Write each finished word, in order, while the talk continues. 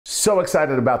So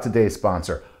excited about today's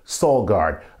sponsor,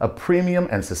 SolGuard, a premium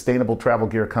and sustainable travel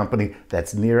gear company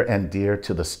that's near and dear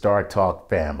to the StarTalk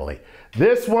family.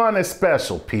 This one is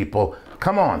special, people.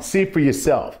 Come on, see for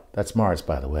yourself. That's Mars,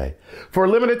 by the way. For a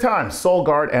limited time,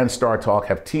 SolGuard and StarTalk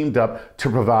have teamed up to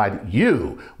provide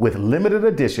you with limited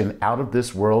edition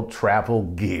out-of-this-world travel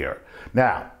gear.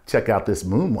 Now, check out this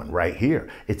moon one right here.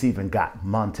 It's even got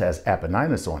Montes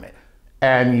Apenninus on it.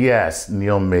 And yes,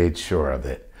 Neil made sure of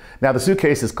it. Now, the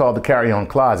suitcase is called the carry-on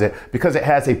closet because it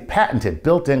has a patented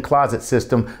built-in closet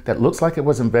system that looks like it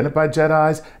was invented by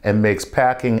Jedis and makes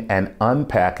packing and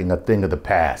unpacking a thing of the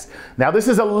past. Now, this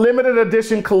is a limited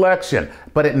edition collection,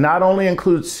 but it not only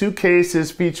includes suitcases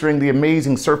featuring the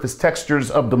amazing surface textures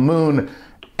of the moon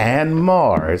and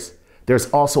Mars,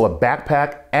 there's also a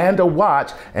backpack and a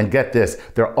watch, and get this,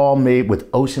 they're all made with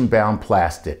ocean-bound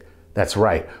plastic. That's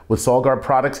right, with SolGuard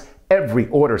products, every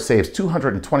order saves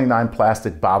 229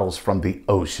 plastic bottles from the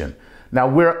ocean. Now,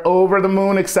 we're over the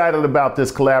moon excited about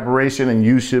this collaboration, and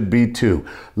you should be too.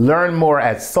 Learn more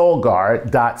at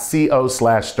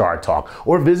solguard.co/StarTalk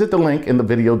or visit the link in the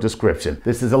video description.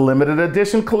 This is a limited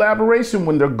edition collaboration.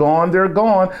 When they're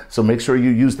gone, so make sure you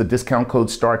use the discount code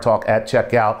StarTalk at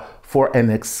checkout for an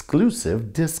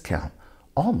exclusive discount.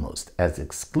 Almost as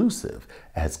exclusive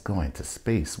as going to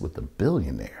space with a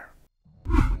billionaire.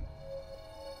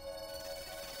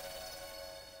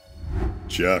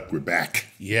 Chuck, we're back.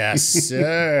 Yes,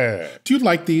 sir. Do you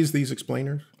like these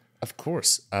explainers? Of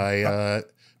course.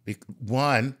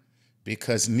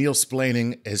 Because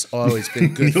Neil-splaining has always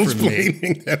been good for me.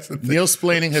 That's the thing.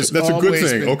 Neil-splaining has That's always a good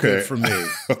thing. been good for me.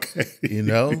 Okay. You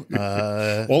know?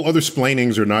 All other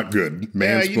splainings are not good.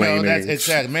 Mansplaining. Yeah, you know, that's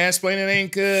exactly. Mansplaining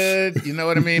ain't good. You know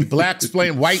what I mean?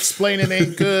 Black-splaining, white-splaining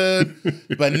ain't good.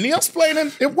 But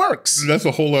Neil-splaining, it works. That's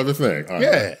a whole other thing.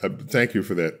 Yeah. Thank you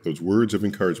for that. Those words of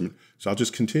encouragement. So I'll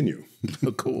just continue.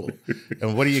 Cool.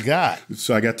 And what do you got?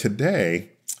 So I got today,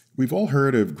 we've all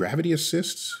heard of gravity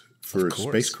assists for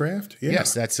spacecraft. Yeah.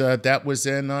 Yes, that was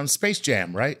in Space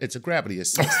Jam, right? It's a gravity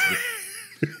assist.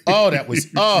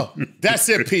 That's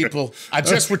it, people. I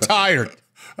just retired.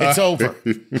 It's over.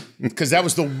 Because that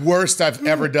was the worst I've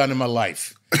ever done in my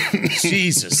life.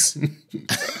 Jesus.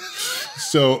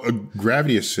 So a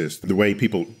gravity assist, the way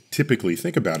people typically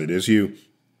think about it is you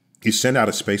send out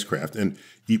a spacecraft and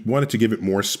you want it to give it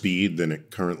more speed than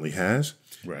it currently has.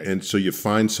 Right. And so you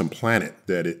find some planet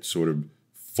that it sort of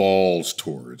falls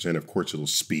towards. And of course, it'll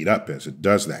speed up as it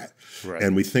does that. Right.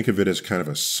 And we think of it as kind of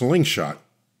a slingshot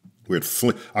where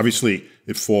obviously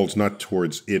it falls not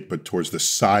towards it, but towards the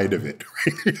side of it.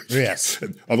 Right? Yes.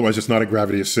 Otherwise, it's not a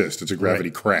gravity assist. It's a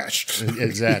gravity crash.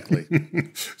 Exactly.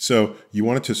 So you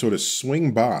want it to sort of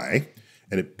swing by,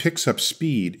 and it picks up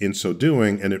speed in so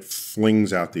doing, and it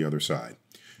flings out the other side.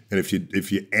 And if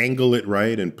you angle it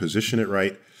right and position it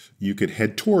right, you could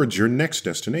head towards your next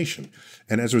destination.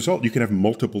 And as a result, you can have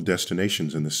multiple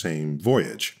destinations in the same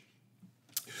voyage.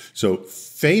 So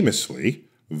famously,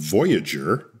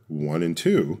 Voyager 1 and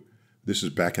 2, this is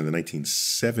back in the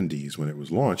 1970s when it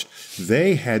was launched,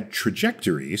 they had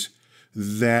trajectories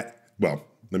that, well,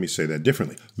 let me say that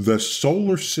differently. The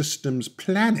solar system's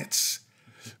planets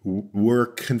were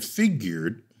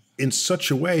configured in such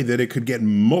a way that it could get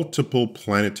multiple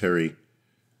planetary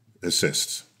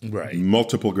assists. Right.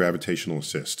 Multiple gravitational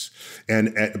assists.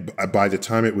 And by the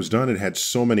time it was done, it had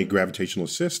so many gravitational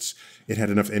assists, it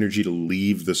had enough energy to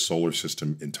leave the solar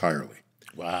system entirely.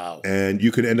 Wow. And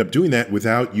you could end up doing that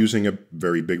without using a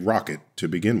very big rocket to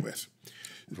begin with.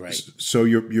 Right. So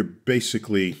you're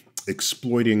basically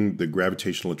exploiting the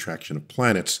gravitational attraction of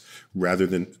planets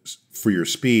for your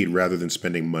speed rather than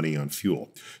spending money on fuel.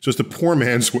 So it's the poor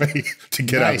man's way to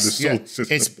get out of the solar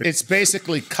system. It's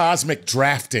basically cosmic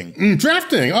drafting.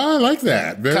 Drafting. Oh, I like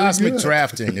that. Very cosmic good.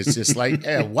 Drafting. It's just like,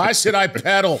 why should I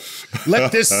pedal?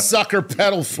 Let this sucker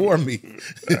pedal for me.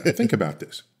 Think about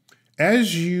this.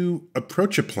 As you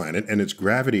approach a planet and its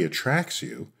gravity attracts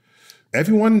you,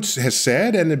 everyone has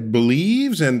said and it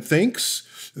believes and thinks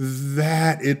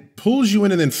that it pulls you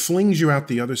in and then flings you out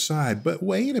the other side. But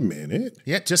wait a minute.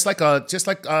 Yeah, just like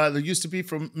there used to be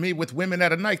for me with women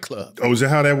at a nightclub. Oh, is that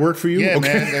how that worked for you? Yeah,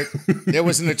 okay. Man. There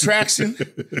was an attraction,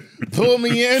 pull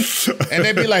me in, and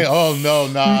they'd be like, "Oh no,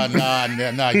 nah,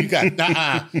 you got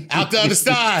out the other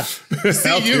side.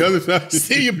 The other side.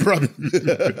 See you, brother."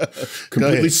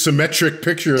 Completely symmetric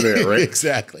picture there, right?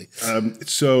 Exactly.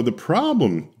 So the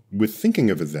problem with thinking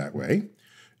of it that way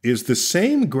is the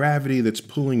same gravity that's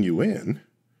pulling you in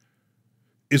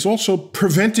is also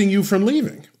preventing you from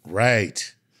leaving.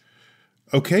 Right.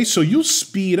 Okay, so you'll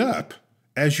speed up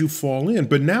as you fall in,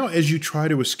 but now as you try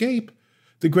to escape,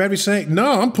 the gravity's saying,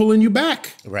 no, I'm pulling you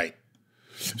back. Right.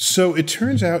 So it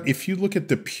turns out if you look at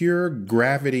the pure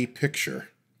gravity picture,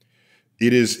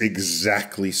 it is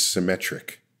exactly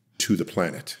symmetric to the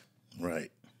planet.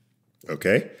 Right.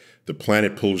 Okay? The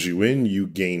planet pulls you in, you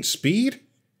gain speed.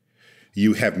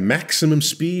 You have maximum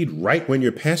speed right when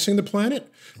you're passing the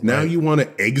planet. Now you want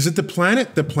to exit the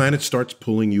planet starts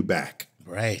pulling you back.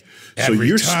 Right. So Every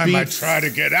your time I speed- try to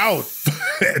get out.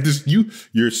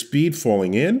 Your speed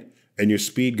falling in and your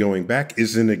speed going back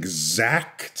is an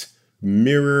exact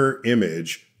mirror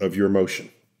image of your motion.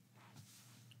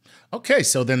 Okay,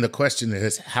 so then the question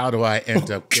is, how do I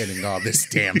end up getting all this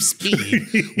damn speed?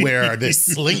 Where are this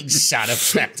slingshot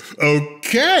effect?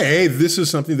 Okay, this is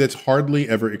something that's hardly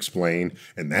ever explained,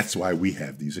 and that's why we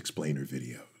have these explainer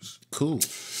videos. Cool.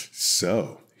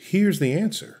 So here's the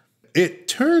answer. It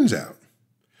turns out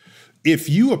if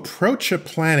you approach a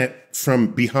planet from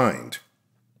behind,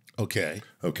 Okay.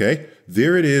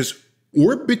 there it is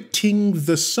orbiting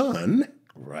the sun,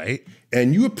 Right.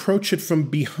 and you approach it from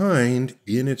behind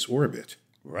in its orbit.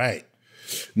 Right.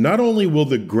 Not only will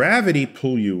the gravity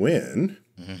pull you in,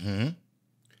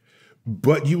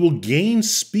 but you will gain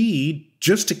speed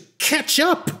just to catch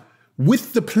up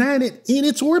with the planet in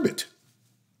its orbit.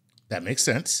 That makes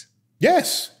sense.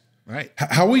 Yes. Right.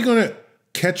 How are we going to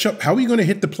catch up? How are you going to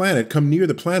hit the planet, come near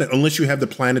the planet, unless you have the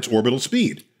planet's orbital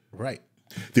speed? Right.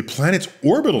 The planet's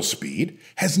orbital speed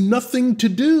has nothing to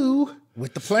do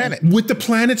With the planet. with the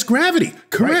planet's gravity.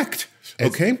 Correct. Right.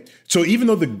 Okay. So even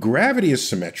though the gravity is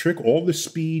symmetric, all the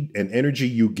speed and energy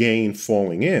you gain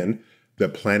falling in, the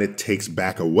planet takes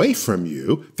back away from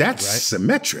you. That's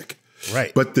symmetric.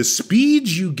 Right. But the speed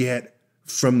you get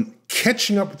from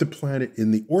catching up with the planet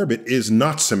in the orbit is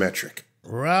not symmetric.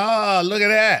 Raw, look at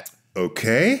that.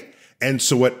 Okay? And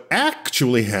so what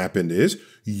actually happened is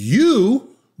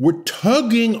you were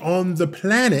tugging on the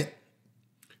planet,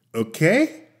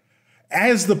 okay,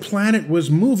 as the planet was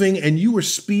moving, and you were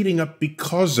speeding up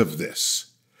because of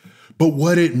this. But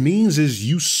what it means is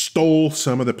you stole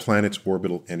some of the planet's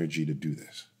orbital energy to do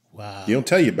this. Wow. They don't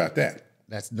tell you about that.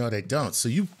 No, they don't. So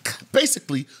you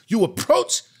basically, you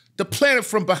approach the planet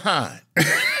from behind.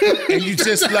 And you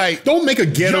just like, Don't make a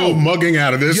ghetto mugging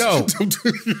out of this. Yo.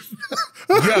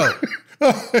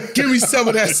 Give me some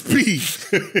of that speed.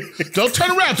 Don't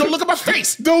turn around. Don't look at my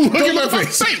face. Don't look at at my my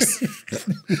face.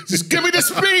 Just give me the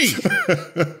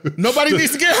speed. Nobody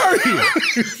needs to get hurt here.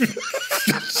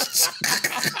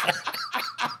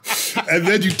 And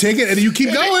then you take it and you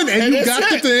keep going and you got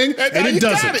the thing and it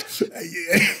doesn't.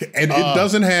 And it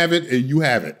doesn't have it and you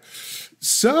have it.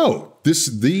 So this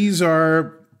is the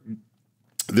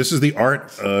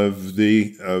art of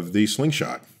the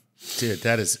slingshot. Dude,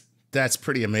 that's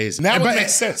pretty amazing. Now it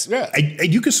makes sense. Yeah.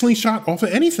 And you can slingshot off of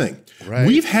anything. Right.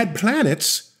 We've had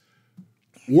planets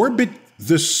orbit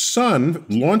the sun,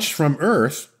 launched from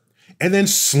Earth, and then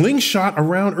slingshot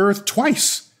around Earth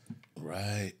twice.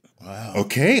 Right. Wow.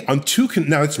 Okay.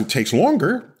 Now it takes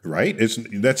longer, right?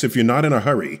 That's if you're not in a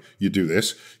hurry, you do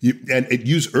this. And it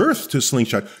use Earth to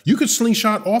slingshot. You could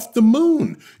slingshot off the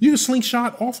moon. You could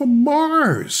slingshot off of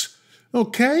Mars.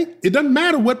 Okay. It doesn't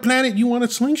matter what planet you want to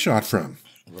slingshot from.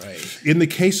 Right. In the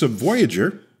case of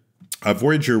Voyager,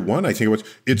 Voyager 1, I think it was,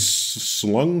 it's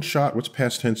slungshot. What's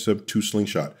past tense of to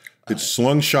slingshot? It's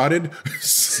slungshotted.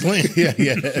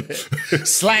 Slangshot.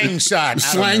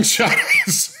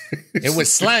 Slangshot. It was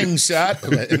slangshot.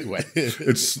 But anyway.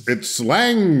 it's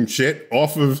slang shit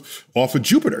off of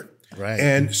Jupiter. Right.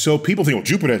 And so people think, well,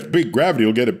 Jupiter has big gravity,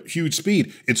 it'll get a huge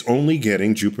speed. It's only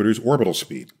getting Jupiter's orbital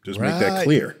speed. Just make that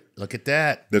clear. Look at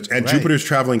that. And Jupiter's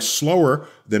traveling slower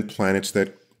than planets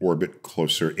that orbit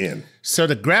closer in. So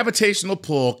the gravitational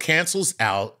pull cancels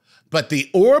out, but the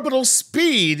orbital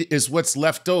speed is what's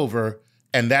left over,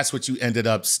 and that's what you ended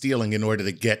up stealing in order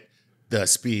to get the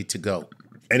speed to go.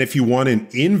 And if you want an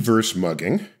inverse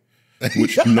mugging,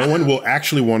 which no one will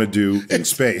actually want to do in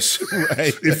space,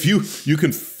 Right. if you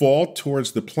can fall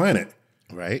towards the planet,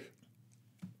 Right.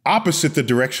 opposite the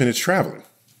direction it's traveling.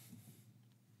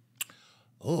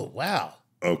 Oh, wow.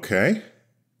 Okay.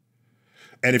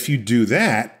 And if you do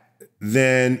that,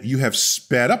 then you have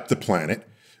sped up the planet.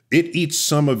 It eats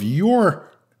some of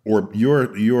your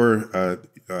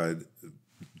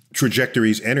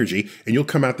trajectory's energy, and you'll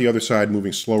come out the other side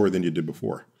moving slower than you did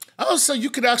before. Oh, so you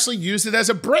could actually use it as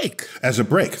a brake. As a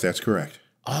brake, that's correct.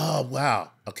 Oh,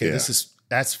 wow. Okay, Yeah.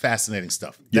 that's fascinating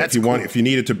stuff. Yeah, That's if you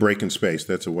need it to brake in space,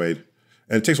 that's a way.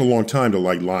 And it takes a long time to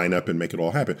like line up and make it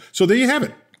all happen. So there you have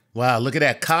it. Wow, look at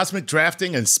that. Cosmic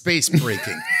drafting and space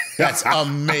braking. That's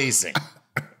amazing.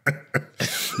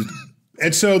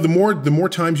 And so the more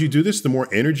times you do this, the more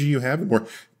energy you have, the more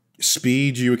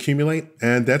speed you accumulate,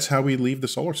 and that's how we leave the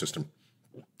solar system.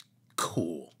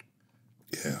 Cool.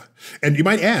 Yeah, and you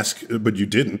might ask, but you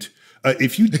didn't.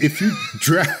 If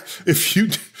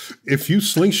you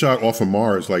slingshot off of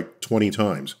Mars like 20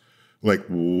 times, like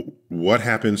what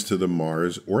happens to the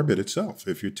Mars orbit itself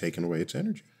if you're taking away its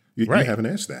energy? You haven't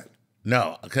asked that.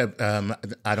 No, okay,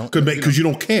 I don't. Because you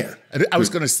don't care. I was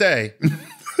going to say,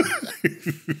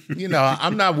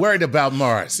 I'm not worried about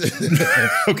Mars.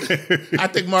 Okay. I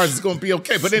think Mars is going to be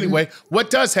okay. But anyway, what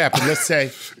does happen? Let's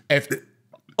say if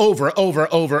over.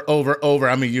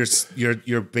 I mean,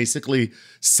 you're basically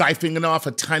siphoning off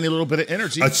a tiny little bit of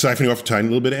energy. Siphoning off a tiny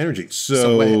little bit of energy.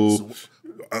 So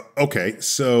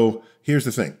here's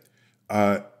the thing.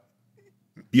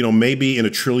 Maybe in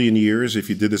 1 trillion years, if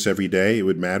you did this every day, it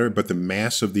would matter. But the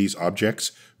mass of these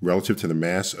objects relative to the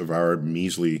mass of our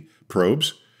measly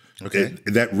probes,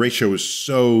 that ratio is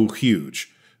so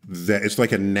huge that it's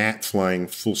like a gnat flying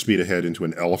full speed ahead into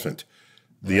an elephant.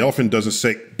 The elephant doesn't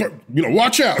say,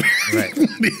 watch out. Right.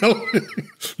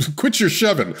 Quit your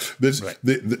shoving.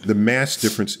 The mass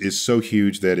difference is so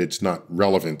huge that it's not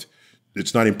relevant.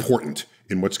 It's not important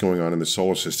in what's going on in the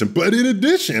solar system. But in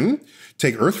addition,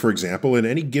 take Earth, for example, in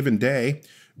any given day,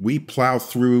 we plow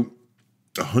through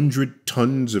 100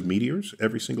 tons of meteors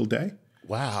every single day.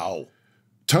 Wow.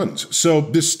 Tons. So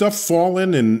this stuff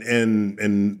falling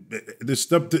and this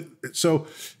stuff, so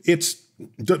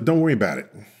don't worry about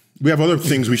it. We have other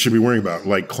things we should be worrying about,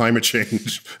 like climate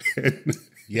change.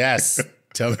 Yes.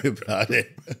 Tell me about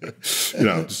it.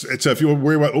 So if you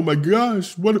worry about, oh my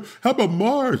gosh, how about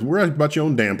Mars? Worry about your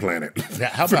own damn planet.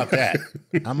 How about that?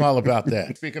 I'm all about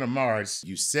that. Speaking of Mars,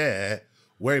 you said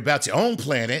worry about your own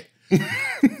planet.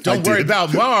 Don't worry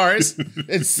about Mars.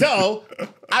 And so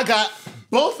I got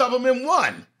both of them in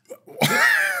one.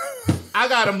 I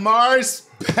got a Mars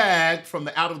bag from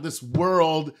the Out of This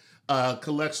World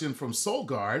collection from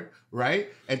SolGuard, right?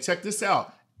 And check this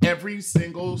out. Every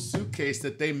single suitcase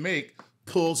that they make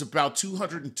pulls about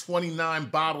 229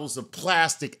 bottles of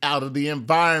plastic out of the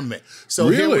environment. So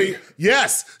really?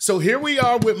 So here we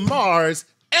are with Mars,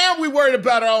 and we worried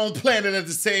about our own planet at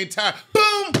the same time.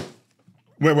 Boom!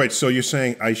 Wait. So you're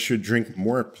saying I should drink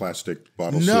more plastic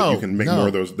bottles so you can make more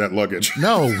of that luggage?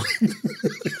 No.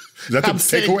 Is that the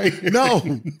takeaway?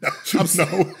 No.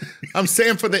 I'm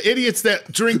saying for the idiots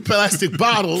that drink plastic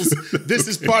bottles, this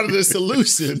is part of the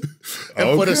solution.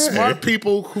 And for the smart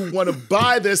people who want to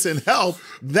buy this and help,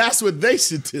 that's what they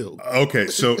should do. Okay,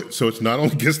 so it's not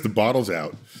only gets the bottles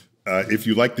out. If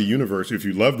you like the universe, if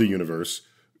you love the universe,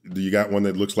 you got one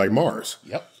that looks like Mars.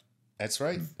 Yep. That's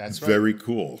right. Very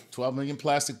cool. 12 million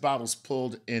plastic bottles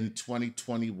pulled in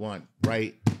 2021,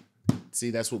 right?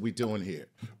 See, that's what we're doing here.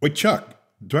 Wait, Chuck,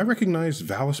 do I recognize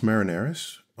Valles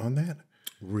Marineris on that?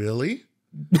 Really?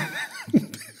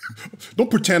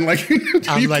 Don't pretend like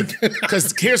I'm like,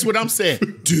 because here's what I'm saying.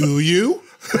 Do you?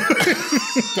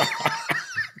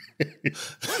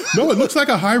 No, it looks like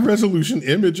a high-resolution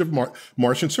image of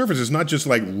Martian surface. It's not just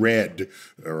like red,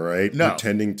 all right,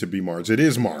 pretending to be Mars. It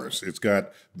is Mars. It's got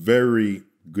very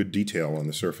good detail on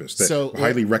the surface. That's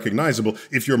highly recognizable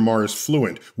if you're Mars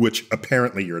fluent, which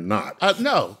apparently you're not.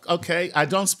 No, okay. I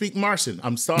don't speak Martian.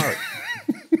 I'm sorry.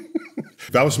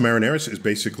 Valles Marineris is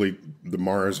basically the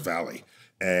Mars Valley.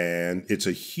 And it's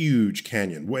a huge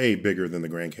canyon, way bigger than the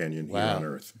Grand Canyon here on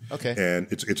Earth. Okay. And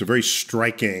it's a very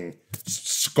striking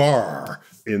scar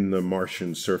in the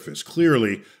Martian surface.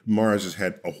 Clearly, Mars has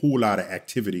had a whole lot of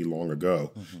activity long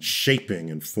ago,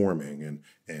 shaping and forming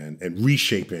and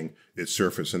reshaping its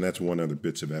surface. And that's one of the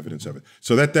bits of evidence of it.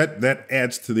 So that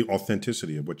adds to the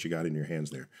authenticity of what you got in your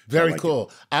hands there. So very cool.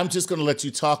 I'm just going to let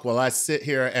you talk while I sit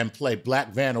here and play Black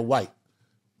Van or White.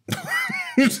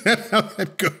 Is that how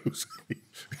that goes?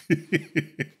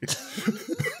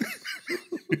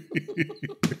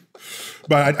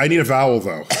 But I need a vowel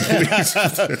though.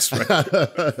 That's right.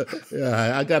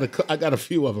 Yeah, I got a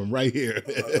few of them right here.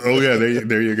 Oh yeah,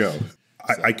 there you go.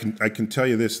 I can tell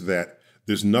you this, that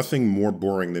there's nothing more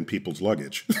boring than people's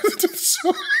luggage.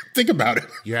 So think about it.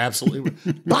 You're absolutely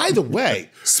right. By the way,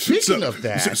 speaking of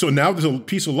that. So now there's a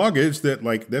piece of luggage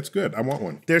that's good. I want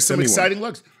one. There's some exciting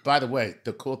luggage. By the way,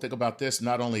 the cool thing about this,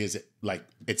 not only is it like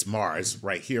it's Mars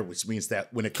right here, which means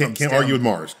that when it comes can't argue with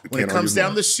Mars. When it comes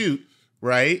down the chute,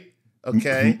 right?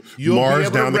 Okay. You'll Mars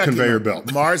down the conveyor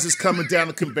belt. Mars is coming down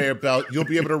the conveyor belt. You'll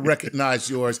be able to recognize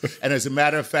yours. And as a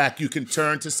matter of fact, you can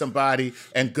turn to somebody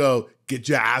and go, get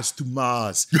your ass to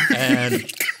Mars.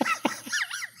 And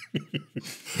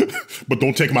but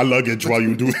don't take my luggage while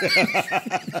you do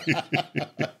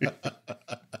it.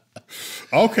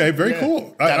 Okay, very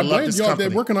cool. I'm glad y'all they're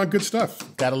working on good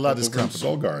stuff. Gotta love this company.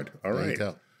 SolGuard. All right.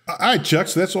 All right, Chuck,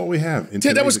 so that's all we have.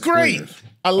 That was great.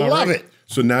 I love it.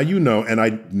 So now you know, and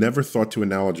I never thought to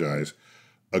analogize,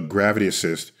 a gravity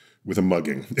assist with a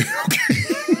mugging.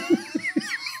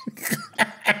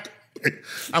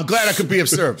 I'm glad I could be of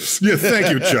service. Yeah, thank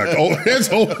you, Chuck. As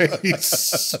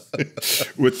always,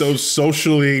 with those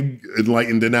socially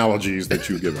enlightened analogies that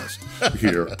you give us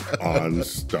here on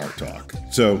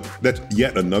StarTalk. So that's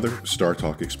yet another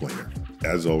StarTalk explainer.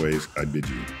 As always, I bid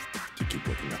you to keep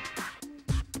looking up.